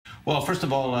Well, first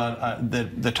of all,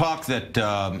 the talk that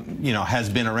has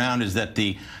been around is that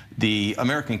the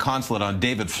American consulate on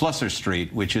David Flusser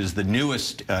Street, which is the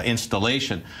newest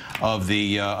installation of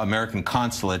the American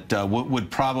consulate, would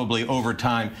probably over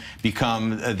time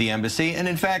become the embassy. And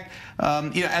in fact,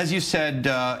 as you said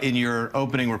in your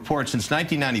opening report, since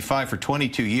 1995, for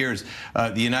 22 years,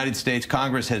 the United States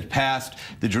Congress has passed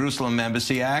the Jerusalem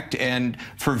Embassy Act, and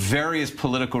for various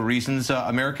political reasons,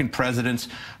 American presidents,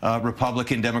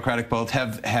 Republican, Democratic both,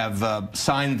 have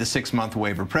signed the 6-month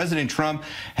waiver. President Trump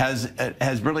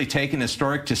has really taken a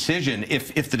historic decision,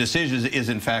 if the decision is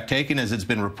in fact taken, as it's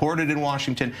been reported in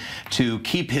Washington, to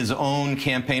keep his own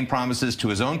campaign promises to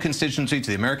his own constituency, to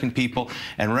the American people,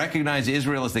 and recognize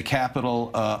Israel as the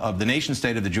capital of the nation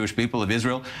state of the Jewish people of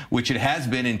Israel, which it has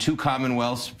been in 2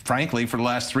 commonwealths, frankly, for the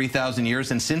last 3,000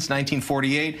 years, and since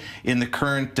 1948 in the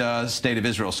current state of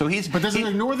Israel. So But does it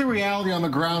ignore the reality on the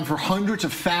ground for hundreds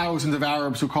of thousands of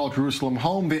Arabs who call Jerusalem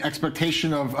home, the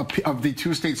expectation of the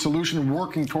 2-state solution,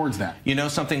 working towards that? You know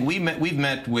something? We've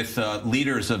met with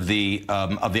leaders of the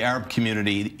Arab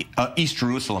community, East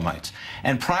Jerusalemites,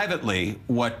 and privately,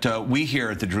 what we here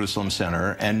at the Jerusalem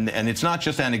Center, and it's not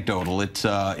just anecdotal,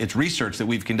 it's research that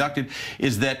we've conducted,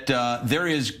 is that there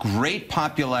is great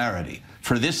popularity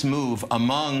for this move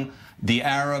among the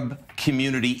Arab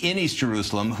community in East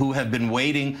Jerusalem, who have been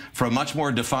waiting for a much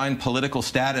more defined political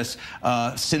status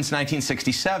since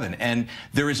 1967. And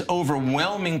there is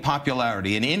overwhelming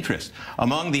popularity and interest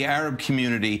among the Arab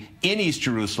community in East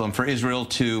Jerusalem for Israel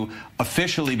to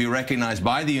officially be recognized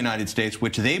by the United States,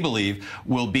 which they believe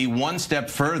will be one step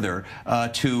further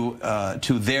to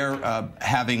their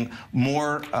having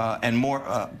more and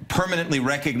more permanently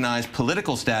recognized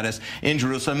political status in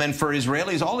Jerusalem. And for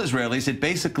Israelis, all Israelis, it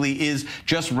basically is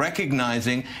just recognizing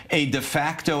a de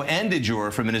facto and de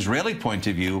jure, from an Israeli point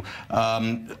of view,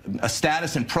 a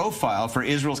status and profile for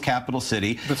Israel's capital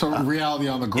city. That's a reality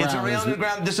on the ground. It's a reality on the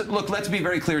ground. Look, let's be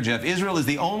very clear, Jeff. Israel is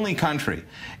the only country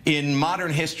in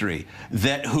modern history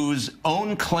whose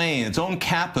own claim, its own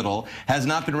capital, has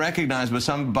not been recognized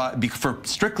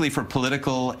strictly for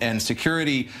political and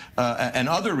security and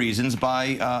other reasons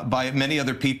by many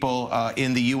other people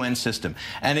in the UN system.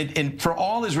 And for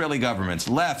all Israeli governments,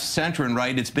 left, center, and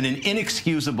right, it's been an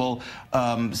inexcusable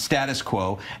status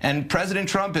quo. And President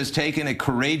Trump has taken a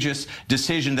courageous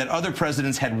decision that other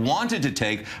presidents had wanted to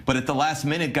take, but at the last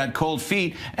minute got cold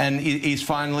feet, and he's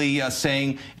finally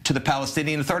saying to the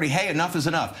Palestinian Authority, hey, enough is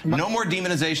enough. No more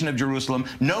demonization of Jerusalem,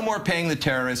 no more paying the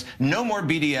terrorists, no more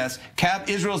BDS.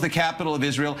 Israel's the capital of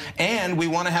Israel, and we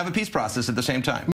want to have a peace process at the same time.